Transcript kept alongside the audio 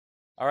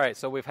All right,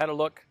 so we've had a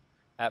look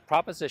at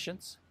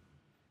propositions,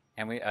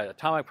 and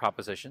atomic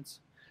propositions,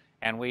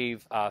 and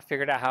we've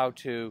figured out how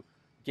to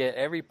get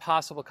every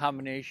possible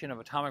combination of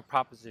atomic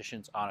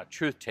propositions on a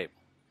truth table.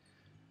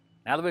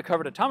 Now that we've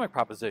covered atomic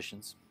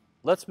propositions,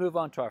 let's move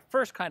on to our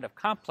first kind of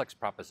complex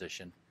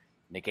proposition,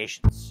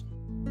 negations.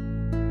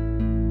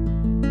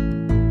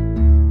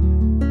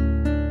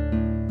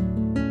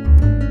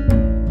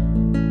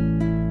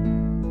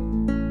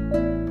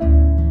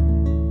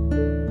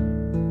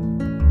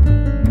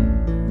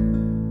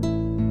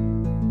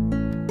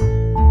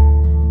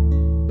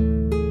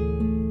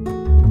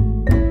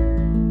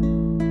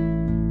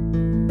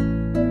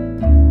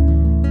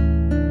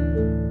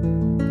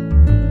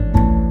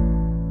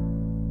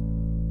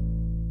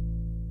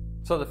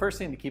 So the first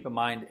thing to keep in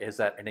mind is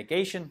that a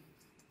negation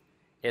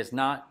is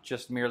not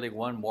just merely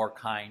one more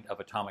kind of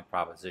atomic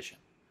proposition.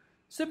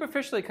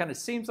 Superficially, it kind of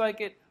seems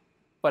like it,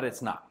 but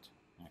it's not.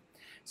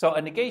 So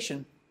a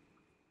negation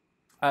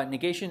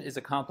is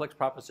a complex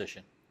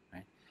proposition,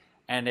 right?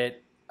 And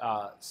it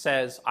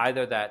says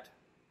either that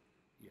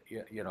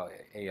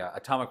a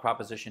atomic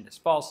proposition is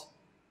false,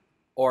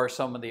 or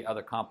some of the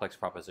other complex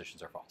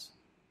propositions are false,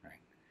 right?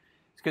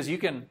 Because you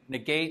can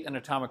negate an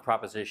atomic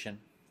proposition,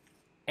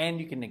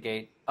 and you can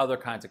negate other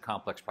kinds of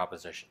complex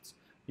propositions.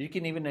 You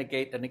can even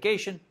negate a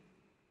negation,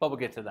 but we'll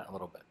get to that in a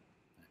little bit.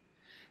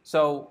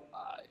 So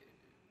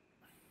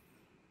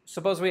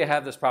suppose we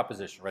have this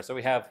proposition, right? So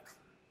we have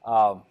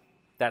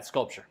that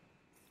sculpture,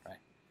 right?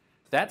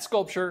 That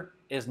sculpture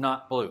is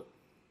not blue.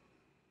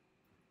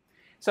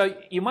 So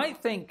you might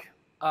think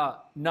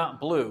not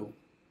blue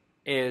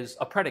is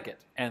a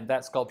predicate, and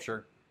that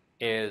sculpture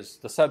is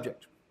the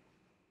subject.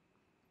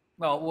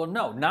 Well,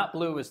 no, not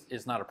blue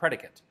is not a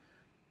predicate.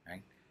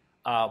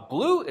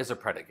 Blue is a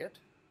predicate,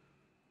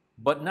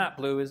 but not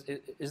blue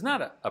is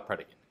not a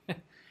predicate.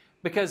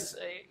 Because,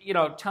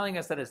 telling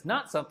us that it's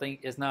not something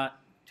is not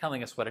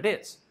telling us what it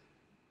is.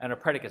 And a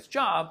predicate's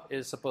job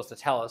is supposed to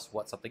tell us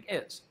what something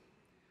is.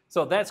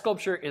 So that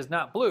sculpture is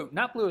not blue.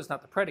 Not blue is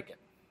not the predicate.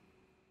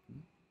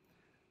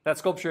 That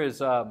sculpture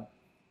is, I'm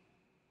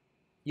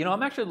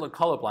actually a little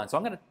colorblind, so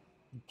I'm going to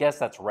guess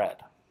that's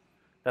red.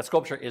 That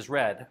sculpture is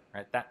red,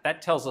 right?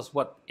 That tells us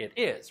what it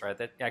is, right?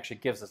 That actually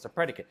gives us a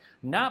predicate.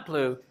 Not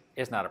blue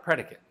is not a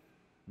predicate.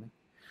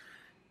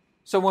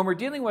 So when we're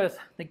dealing with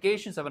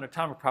negations of an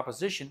atomic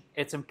proposition,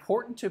 it's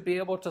important to be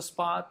able to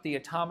spot the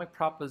atomic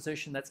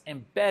proposition that's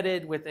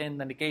embedded within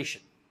the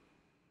negation.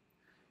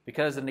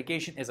 Because the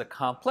negation is a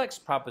complex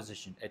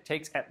proposition. It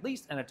takes at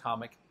least an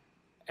atomic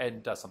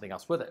and does something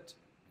else with it.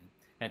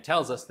 And it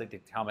tells us that the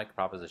atomic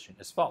proposition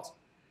is false.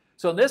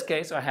 So in this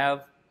case, I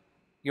have,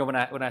 when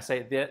I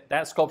say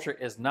that sculpture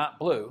is not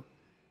blue,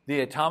 the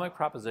atomic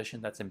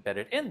proposition that's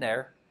embedded in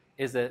there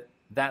is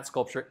that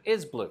sculpture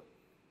is blue.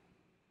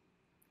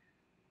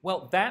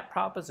 Well, that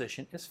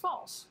proposition is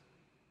false.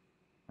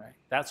 Right?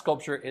 That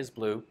sculpture is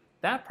blue.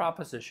 That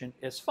proposition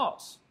is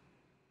false.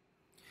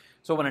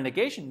 So what a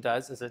negation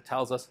does is it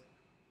tells us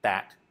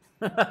that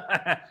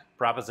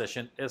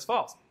proposition is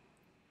false.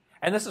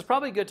 And this is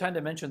probably a good time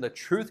to mention the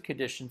truth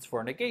conditions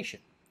for a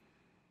negation.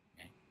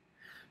 Okay?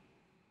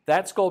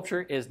 That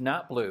sculpture is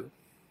not blue.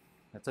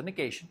 That's a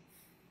negation.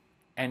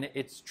 And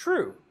it's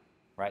true.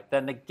 Right?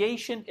 The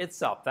negation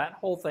itself, that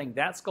whole thing,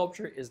 that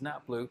sculpture is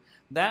not blue.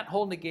 That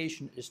whole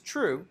negation is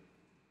true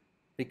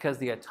because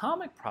the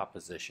atomic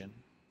proposition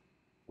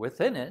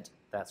within it,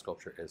 that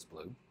sculpture is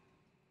blue,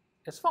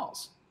 is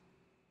false.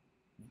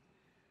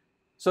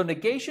 So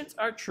negations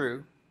are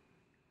true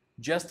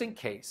just in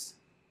case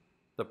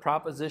the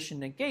proposition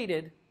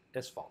negated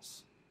is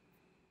false.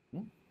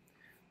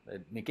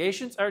 The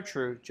negations are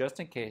true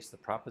just in case the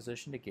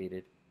proposition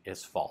negated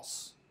is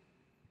false.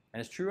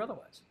 And it's true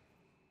otherwise.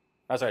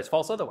 It's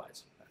false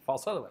otherwise.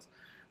 False otherwise.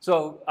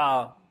 So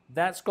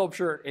that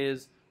sculpture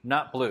is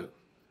not blue.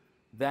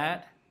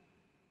 That,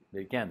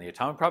 again, the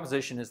atomic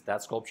proposition is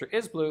that sculpture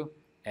is blue,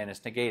 and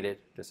it's negated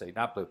to say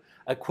not blue.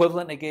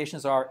 Equivalent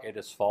negations are it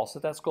is false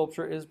that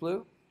sculpture is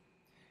blue.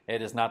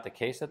 It is not the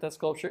case that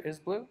sculpture is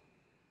blue.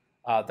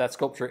 That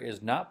sculpture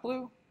is not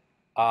blue.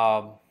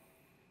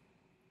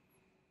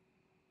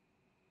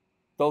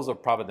 Those are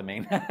probably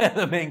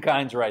the main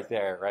kinds right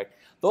there, right?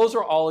 Those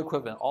are all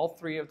equivalent. All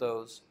three of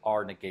those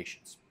are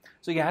negations.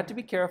 So you have to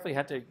be careful. You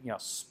have to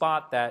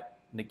spot that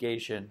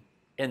negation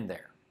in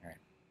there. Right?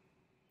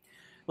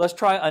 Let's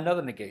try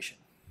another negation.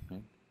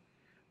 Okay?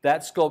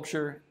 That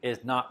sculpture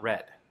is not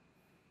red.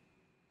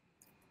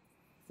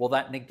 Well,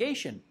 that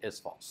negation is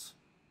false.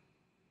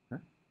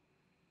 Okay?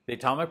 The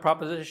atomic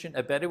proposition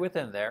embedded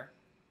within there,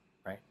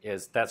 right,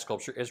 is that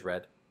sculpture is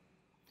red.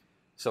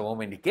 So when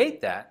we negate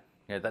that,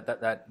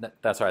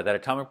 that's right. That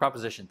atomic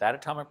proposition,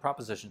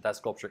 that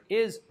sculpture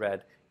is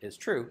red, is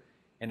true.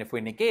 And if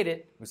we negate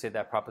it, we say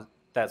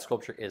that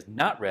sculpture is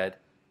not red.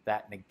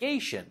 That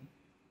negation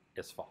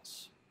is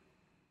false.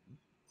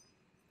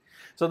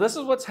 So this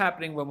is what's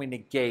happening when we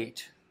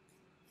negate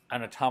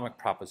an atomic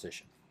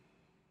proposition.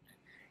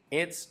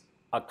 It's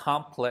a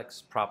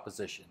complex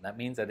proposition. That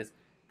means that it's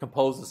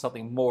composed of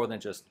something more than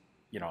just,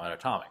 an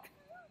atomic.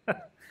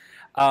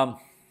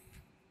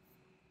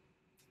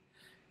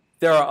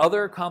 There are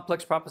other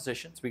complex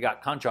propositions. We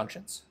got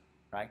conjunctions,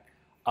 right?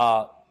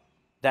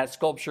 That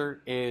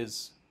sculpture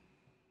is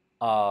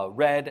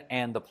red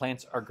and the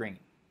plants are green.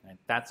 Right?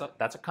 That's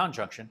a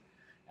conjunction,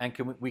 and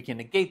we can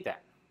negate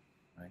that.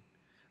 Right?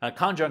 A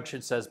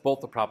conjunction says both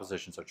the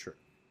propositions are true.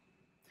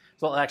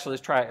 So actually,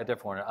 let's try a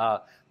different one.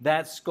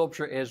 That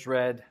sculpture is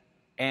red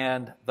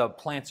and the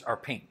plants are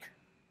pink.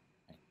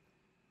 Right?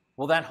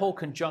 Well, that whole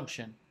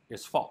conjunction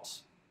is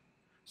false.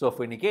 So if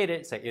we negate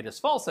it, say it is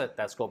false that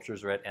that sculpture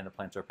is red and the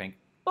plants are pink,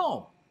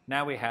 boom,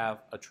 now we have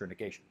a true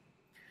negation.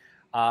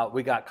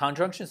 We got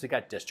conjunctions, we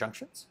got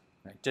disjunctions.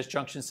 Right?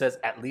 Disjunction says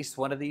at least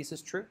one of these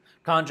is true.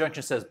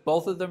 Conjunction says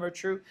both of them are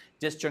true.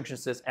 Disjunction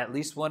says at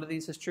least one of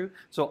these is true.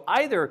 So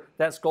either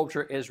that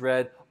sculpture is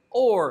red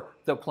or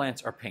the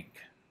plants are pink.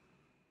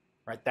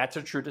 Right? That's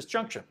a true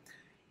disjunction.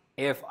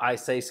 If I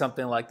say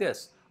something like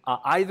this,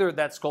 either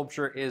that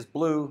sculpture is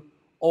blue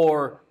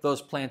or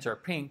those plants are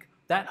pink,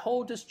 that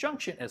whole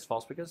disjunction is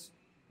false because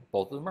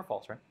both of them are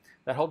false, right?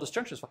 That whole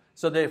disjunction is false.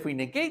 So that if we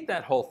negate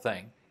that whole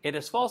thing, it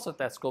is false that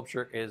that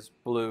sculpture is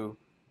blue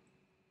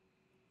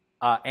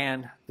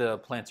and the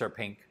plants are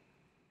pink.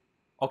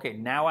 Okay,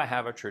 now I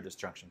have a true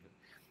disjunction.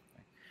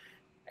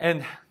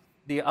 And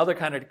the other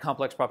kind of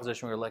complex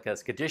proposition we look at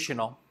is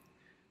conditional.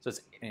 So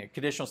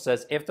conditional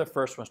says if the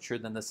first one's true,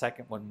 then the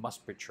second one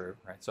must be true,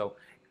 right? So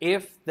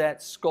if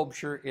that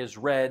sculpture is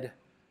red,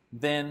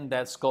 then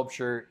that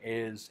sculpture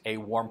is a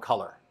warm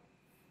color,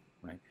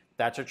 right?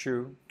 That's a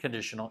true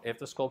conditional. If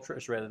the sculpture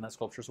is red, then that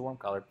sculpture is a warm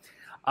color.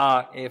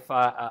 If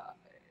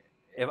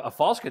a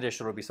false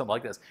conditional would be something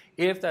like this.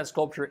 If that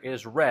sculpture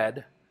is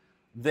red,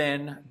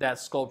 then that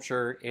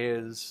sculpture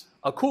is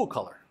a cool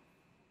color,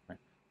 right?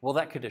 Well,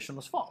 that conditional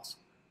is false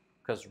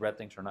because red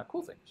things are not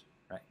cool things,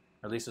 right?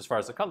 Or at least as far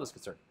as the color is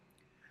concerned.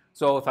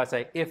 So if I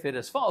say, if it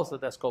is false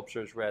that that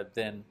sculpture is red,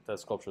 then the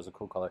sculpture is a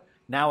cool color.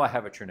 Now I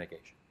have a true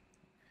negation.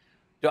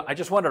 I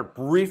just wanted to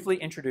briefly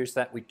introduce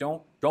that. We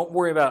don't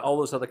worry about all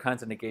those other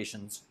kinds of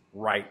negations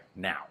right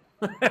now.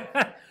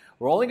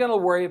 We're only going to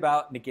worry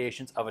about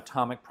negations of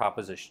atomic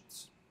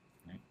propositions.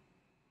 Okay?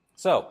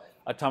 So,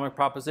 atomic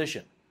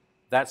proposition,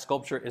 that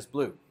sculpture is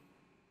blue.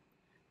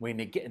 We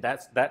negate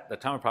that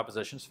atomic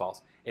proposition is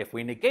false. If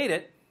we negate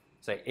it,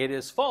 say it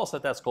is false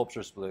that that sculpture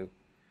is blue.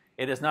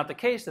 It is not the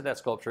case that that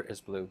sculpture is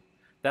blue.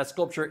 That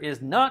sculpture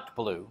is not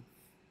blue.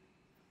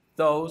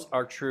 Those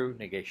are true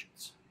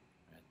negations.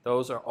 Right?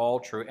 Those are all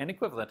true and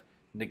equivalent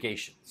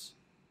negations.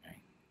 Okay?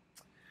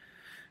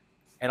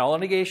 And all a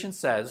negation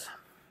says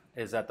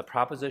is that the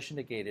proposition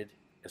negated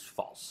is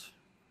false.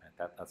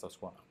 Right? That's what's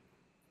going on.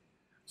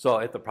 So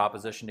if the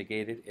proposition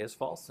negated is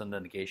false, then the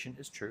negation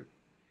is true.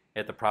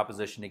 If the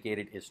proposition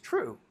negated is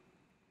true,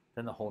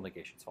 then the whole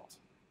negation is false.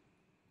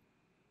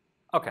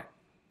 Okay,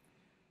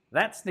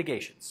 that's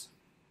negations.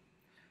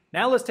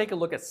 Now let's take a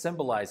look at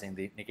symbolizing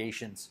the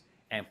negations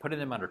and putting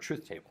them on a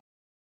truth table.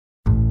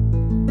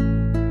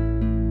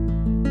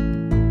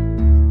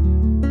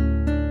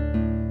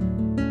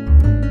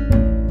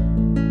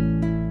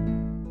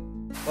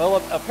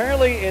 Well,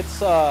 apparently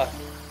it's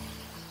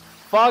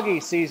foggy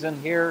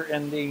season here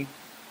in the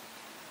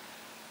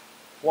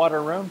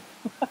water room.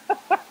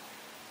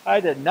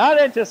 I did not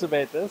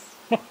anticipate this.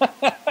 All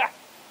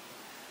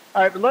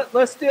right, but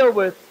let's deal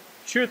with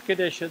truth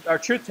conditions, or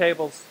truth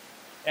tables,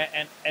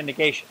 and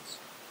negations.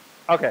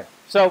 Okay,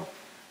 so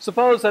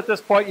suppose at this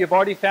point you've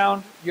already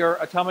found your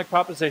atomic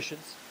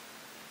propositions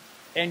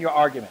and your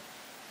argument.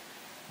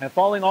 And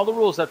following all the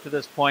rules up to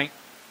this point,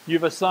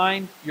 you've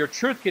assigned your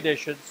truth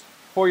conditions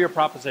for your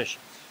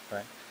propositions,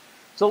 right?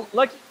 So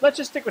let's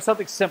just stick with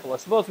something simple.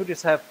 Suppose we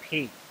just have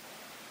P.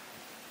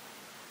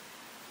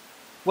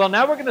 Well,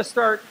 now we're going to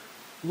start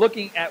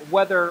looking at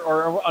whether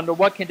or under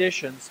what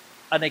conditions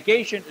a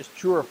negation is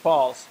true or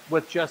false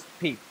with just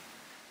P.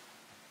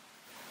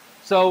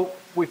 So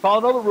we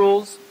followed all the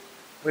rules.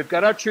 We've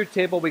got our truth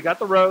table. We got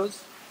the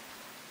rows,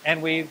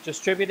 and we've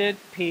distributed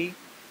P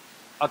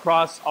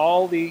across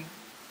all the,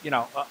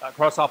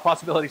 across all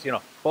possibilities,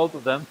 both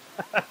of them.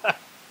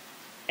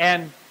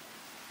 And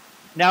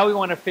now we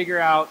want to figure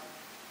out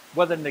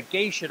whether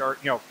negation or,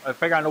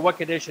 figure out under what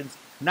conditions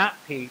not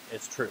P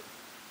is true.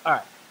 All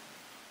right.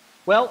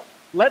 Well,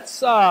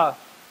 let's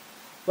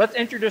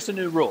introduce a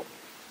new rule.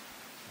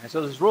 And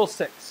so this is rule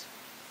 6.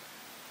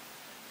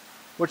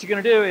 What you're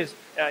going to do is,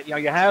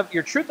 you have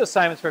your truth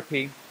assignments for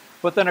P,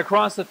 but then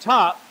across the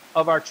top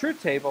of our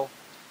truth table,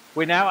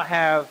 we now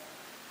have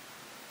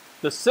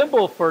the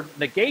symbol for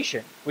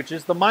negation, which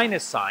is the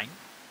minus sign.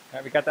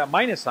 Right, we got that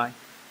minus sign,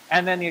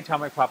 and then the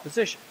atomic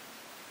proposition.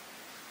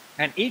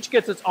 And each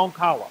gets its own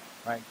column,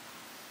 right?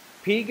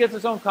 P gets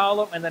its own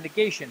column, and the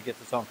negation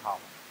gets its own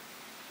column.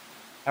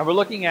 And we're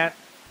looking at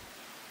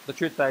the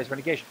truth values for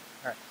negation.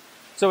 All right.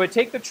 So we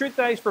take the truth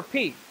values for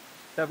P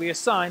that we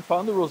assigned,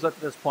 following the rules up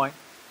to this point,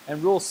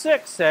 and rule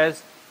 6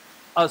 says,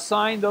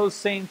 assign those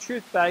same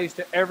truth values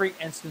to every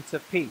instance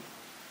of P.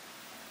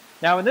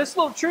 Now in this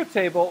little truth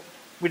table,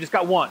 we just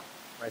got one,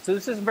 right? So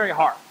this isn't very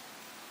hard.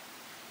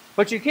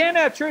 But you can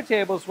have truth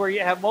tables where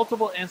you have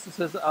multiple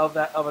instances of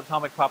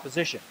atomic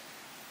proposition.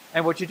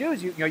 And what you do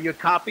is you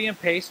copy and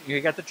paste. You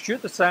got the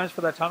truth assignments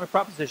for the atomic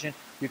proposition.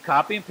 You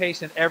copy and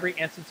paste in every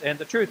instance in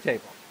the truth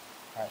table.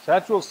 All right, so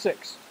that's rule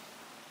 6.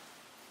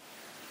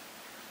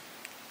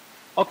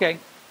 Okay,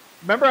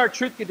 remember our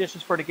truth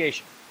conditions for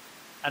negation.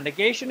 A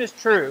negation is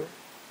true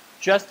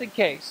just in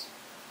case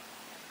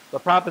the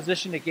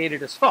proposition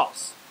negated is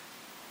false,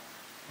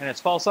 and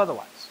it's false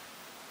otherwise.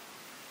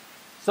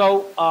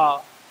 So,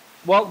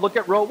 well, look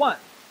at row 1.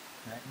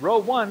 Right. Row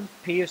 1,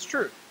 P is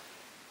true.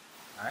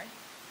 All right.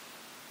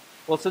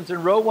 Well, since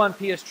in row 1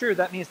 P is true,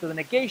 that means that the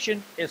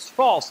negation is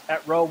false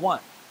at row 1.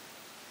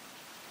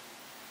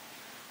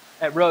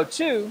 At row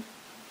 2,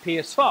 P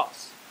is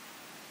false.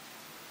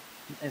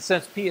 And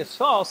since P is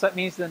false, that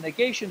means the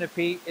negation of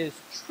P is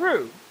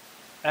true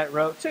at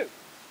row 2.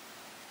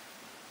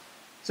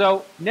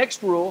 So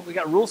next rule, we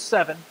got rule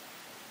 7.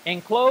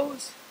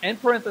 Enclose in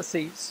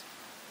parentheses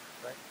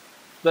right,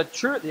 the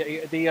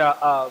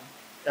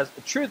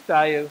truth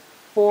value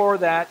for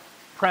that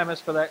premise,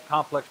 for that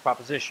complex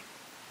proposition.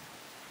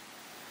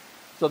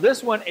 So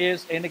this one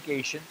is a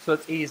negation, so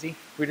it's easy.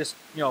 We just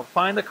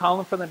find the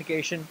column for the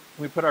negation.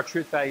 We put our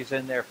truth values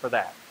in there for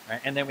that,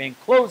 right? And then we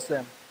enclose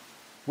them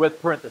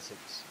with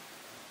parentheses.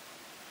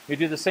 We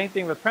do the same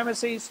thing with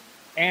premises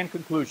and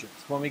conclusions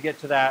when we get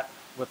to that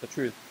with the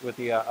truth, with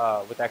the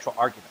actual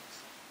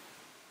arguments.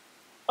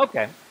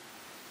 Okay.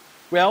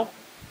 Well,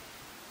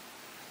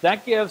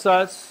 that gives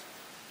us,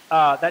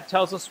 that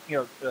tells us,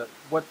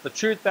 what the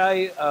truth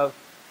value of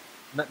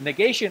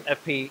negation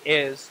of P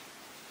is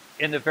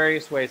in the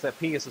various ways that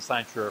P is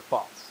assigned true or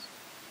false.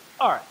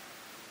 All right.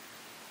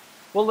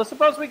 Well, let's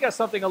suppose we got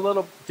something a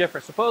little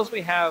different. Suppose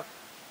we have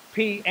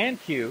P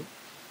and Q,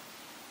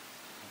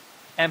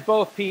 and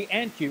both P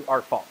and Q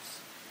are false.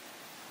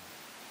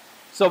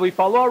 So we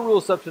follow our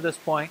rules up to this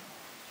point.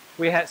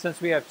 Since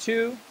we have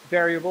 2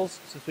 variables,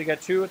 since we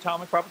got 2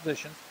 atomic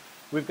propositions,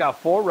 we've got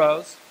 4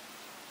 rows.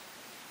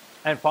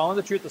 And following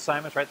the truth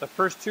assignments, right? The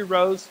first 2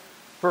 rows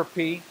for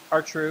P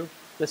are true.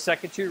 The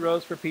second 2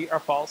 rows for P are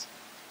false.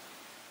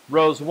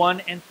 Rows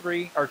 1 and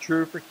 3 are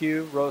true for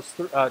Q. Rows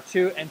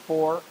 2 and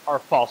 4 are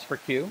false for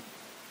Q.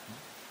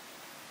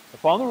 So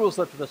following the rules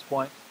up to this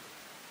point.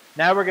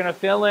 Now we're going to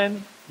fill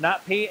in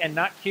not P and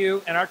not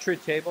Q in our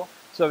truth table.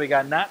 So we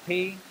got not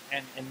P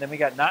and then we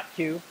got not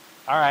Q.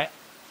 All right.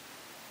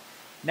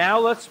 Now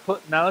let's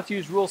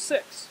use rule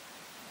 6.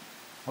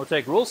 We'll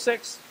take rule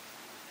 6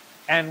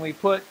 and we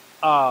put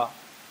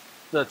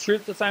the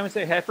truth assignments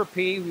they had for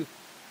P. We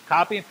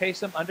copy and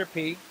paste them under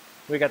P.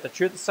 We got the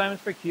truth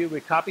assignments for Q.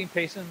 We copy and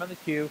paste them in the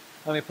Q,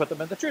 and we put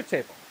them in the truth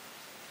table.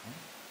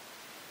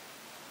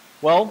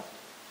 Well,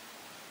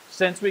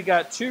 since we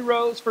got 2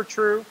 rows for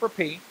true for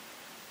P,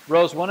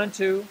 rows 1 and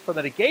 2 for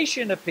the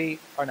negation of P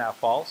are now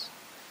false.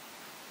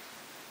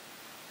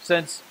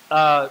 Since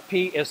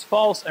P is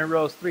false in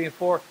rows 3 and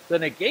 4, the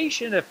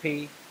negation of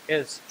P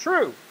is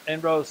true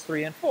in rows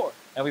 3 and 4,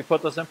 and we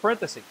put those in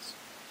parentheses.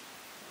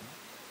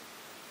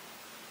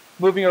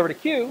 Moving over to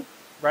Q,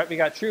 right? We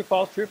got true,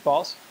 false, true,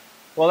 false.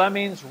 Well, that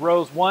means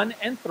rows 1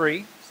 and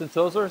 3, since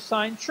those are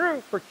assigned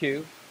true for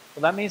Q,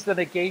 well, that means the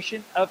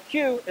negation of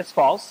Q is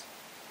false.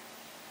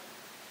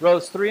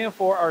 Rows 3 and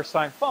 4 are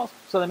assigned false,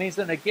 so that means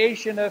the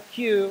negation of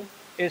Q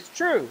is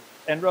true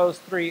in rows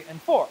 3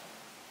 and 4.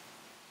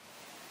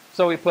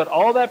 So we put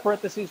all that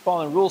parentheses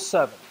following rule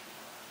 7.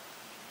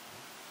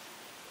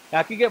 Now,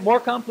 if you get more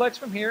complex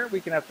from here,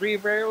 we can have 3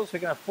 variables, we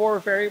can have 4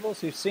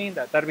 variables. You've seen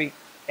that. That'll be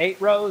 8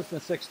 rows,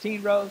 and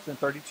 16 rows, and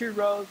 32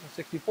 rows, and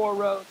 64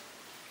 rows.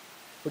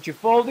 But you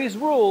follow these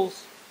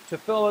rules to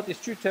fill out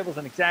these truth tables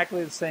in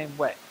exactly the same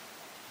way.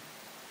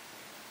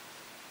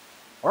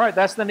 All right,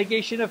 that's the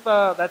negation of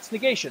that's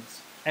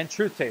negations and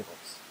truth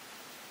tables.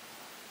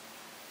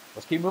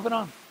 Let's keep moving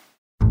on.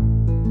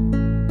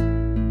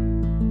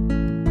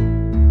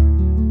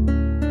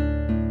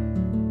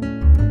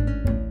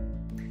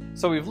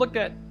 So we've looked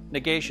at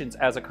negations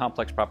as a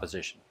complex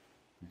proposition.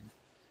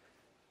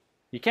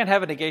 You can't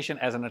have a negation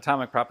as an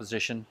atomic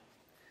proposition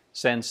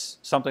since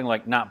something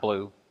like not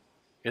blue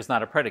is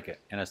not a predicate.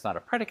 And it's not a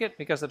predicate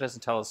because it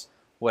doesn't tell us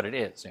what it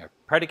is.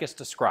 Predicates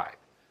describe.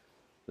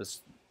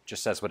 This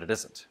just says what it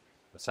isn't.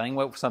 But saying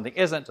what something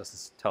isn't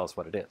doesn't tell us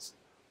what it is.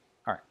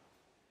 All right.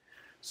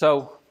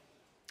 So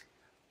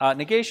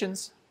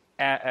negations,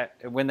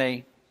 when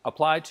they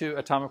apply to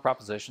atomic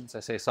propositions, I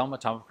say some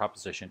atomic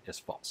proposition is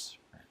false.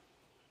 Right?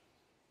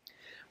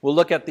 We'll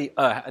look at the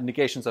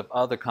negations of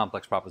other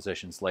complex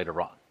propositions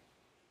later on.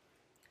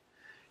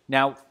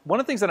 Now, one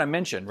of the things that I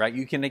mentioned, right,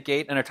 you can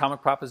negate an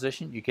atomic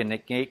proposition, you can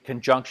negate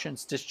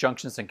conjunctions,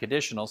 disjunctions, and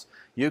conditionals.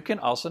 You can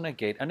also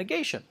negate a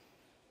negation.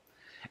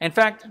 In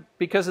fact,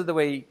 because of the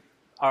way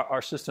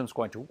our system's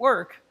going to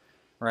work,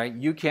 right,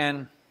 you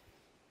can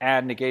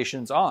add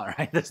negations on,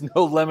 right? There's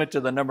no limit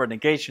to the number of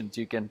negations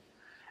you can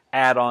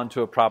add on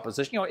to a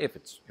proposition, if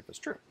it's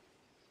true.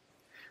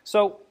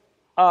 So,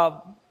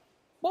 what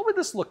would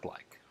this look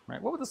like,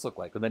 right? What would this look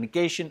like with the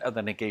negation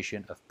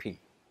of P?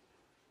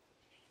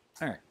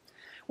 All right.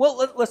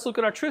 Well, let's look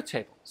at our truth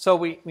table. So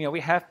we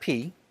have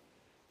P.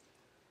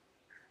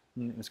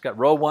 It's got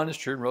row 1 is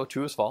true, row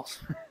 2 is false.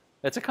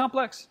 It's a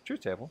complex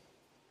truth table.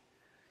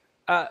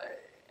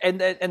 And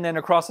then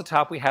across the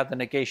top, we have the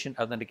negation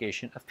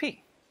of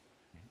P.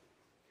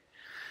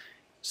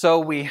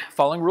 So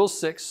following Rule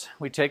 6,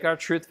 we take our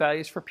truth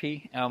values for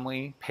P and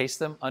we paste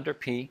them under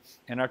P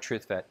in our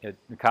truth value.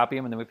 We copy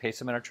them and then we paste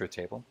them in our truth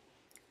table.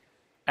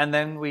 And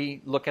then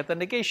we look at the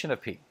negation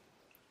of P.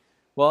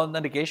 Well, in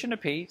the negation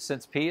of P,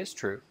 since P is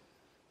true,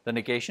 the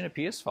negation of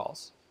P is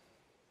false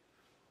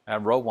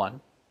at row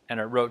 1. And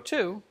at row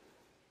 2,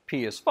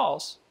 P is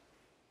false.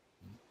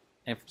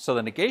 And so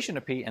the negation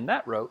of P in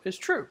that row is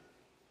true.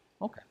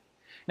 Okay.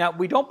 Now,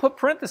 we don't put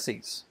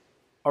parentheses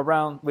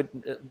around.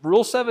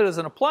 Rule 7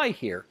 doesn't apply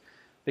here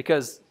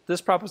because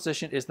this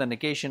proposition is the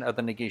negation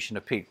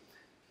of P.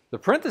 The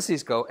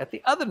parentheses go at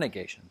the other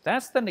negation.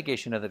 That's the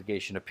negation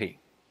of P.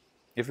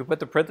 If you put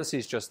the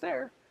parentheses just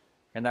there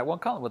in that one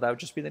column, well, that would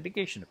just be the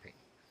negation of P.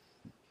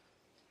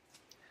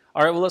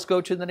 All right, well, let's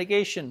go to the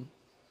negation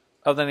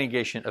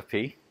of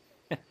P.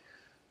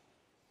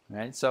 All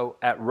right, so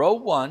at row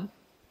 1,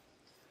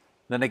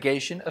 the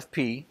negation of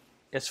P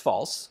is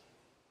false.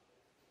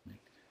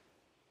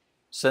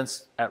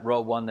 Since at row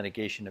 1 the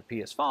negation of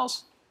P is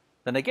false,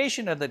 the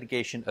negation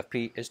of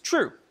P is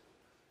true.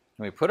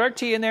 And we put our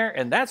T in there,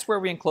 and that's where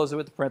we enclose it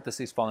with the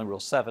parentheses following Rule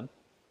 7.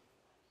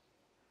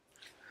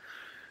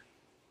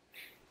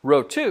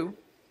 Row 2,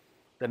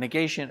 the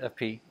negation of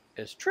P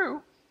is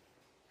true.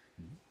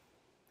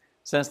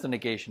 Since the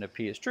negation of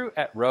P is true,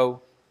 at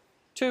row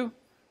 2,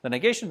 the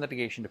negation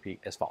of P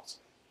is false.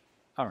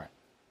 All right.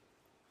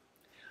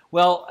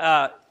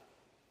 Well,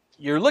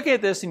 you're looking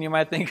at this and you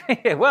might think,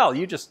 hey, well,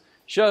 you just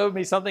showed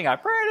me something I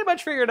pretty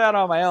much figured out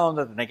on my own,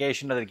 that the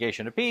negation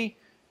of P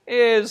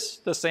is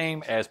the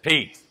same as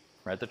P,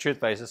 right? The truth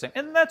value is the same,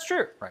 and that's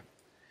true, right?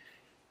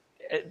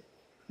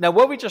 Now,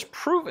 what we just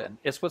proven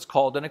is what's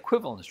called an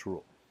equivalence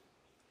rule.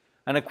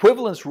 An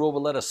equivalence rule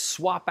will let us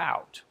swap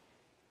out,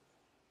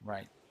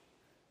 right,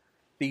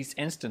 these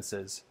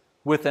instances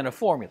within a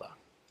formula.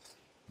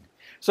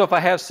 So if I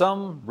have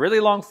some really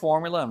long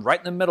formula and right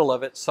in the middle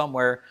of it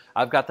somewhere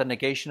I've got the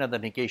negation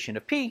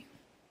of P,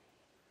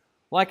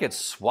 well, I could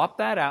swap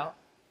that out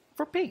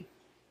for P.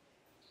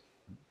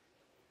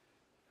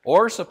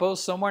 Or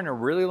suppose somewhere in a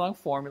really long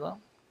formula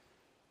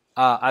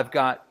I've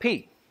got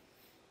P.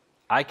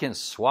 I can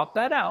swap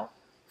that out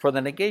for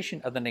the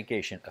negation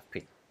of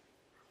P.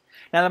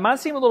 Now, that might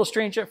seem a little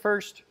strange at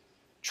first.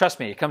 Trust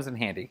me, it comes in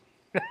handy.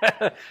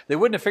 They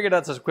wouldn't have figured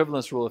out this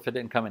equivalence rule if it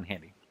didn't come in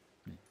handy.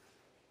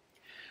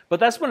 But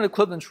that's what an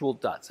equivalence rule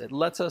does. It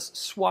lets us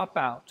swap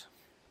out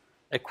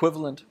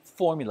equivalent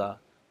formula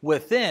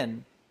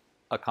within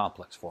a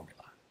complex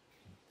formula,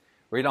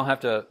 where you don't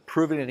have to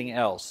prove anything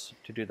else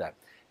to do that.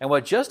 And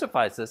what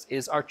justifies this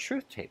is our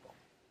truth table.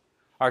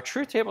 Our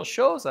truth table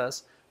shows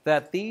us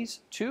that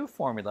these two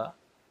formula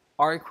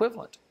are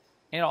equivalent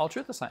in all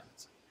truth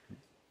assignments.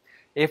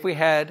 If we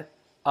had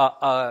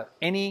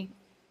any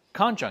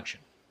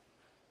conjunction,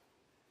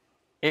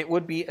 it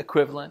would be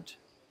equivalent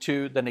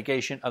to the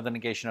negation of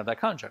that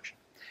conjunction.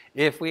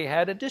 If we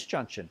had a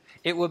disjunction,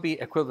 it would be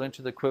equivalent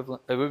to the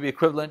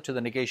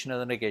negation of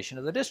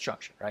the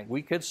disjunction, right?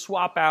 We could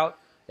swap out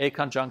a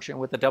conjunction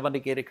with a double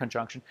negated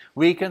conjunction.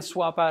 We can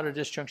swap out a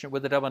disjunction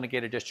with a double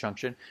negated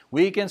disjunction.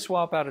 We can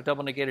swap out a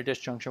double negated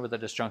disjunction with a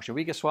disjunction.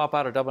 We can swap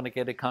out a double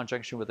negated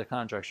conjunction with a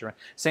conjunction, right?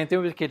 Same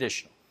thing with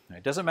conditional. Right?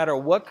 It doesn't matter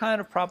what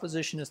kind of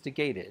proposition is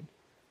negated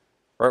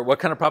or what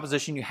kind of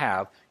proposition you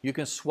have, you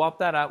can swap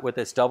that out with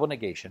its double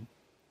negation.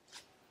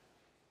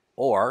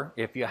 Or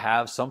if you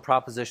have some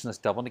proposition that's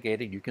double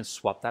negated, you can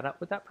swap that out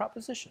with that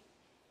proposition.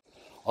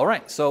 All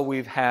right, so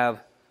we've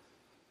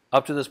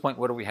up to this point,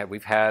 what do we have?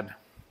 We've had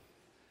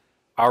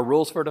our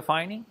rules for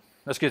defining.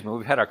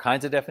 We've had our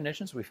kinds of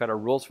definitions. We've had our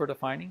rules for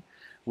defining.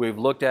 We've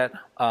looked at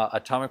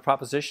atomic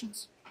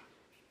propositions.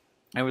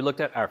 And we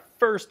looked at our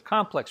first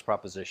complex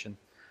proposition,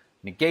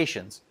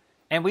 negations.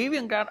 And we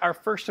even got our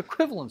first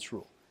equivalence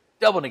rule,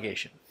 double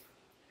negation.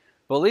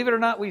 Believe it or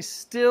not, we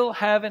still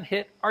haven't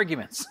hit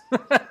arguments.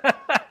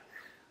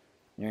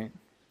 Right.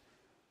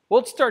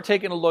 We'll start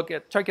taking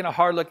a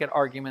hard look at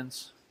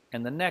arguments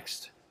in the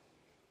next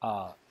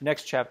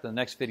chapter, the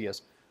next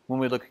videos, when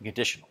we look at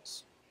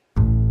conditionals.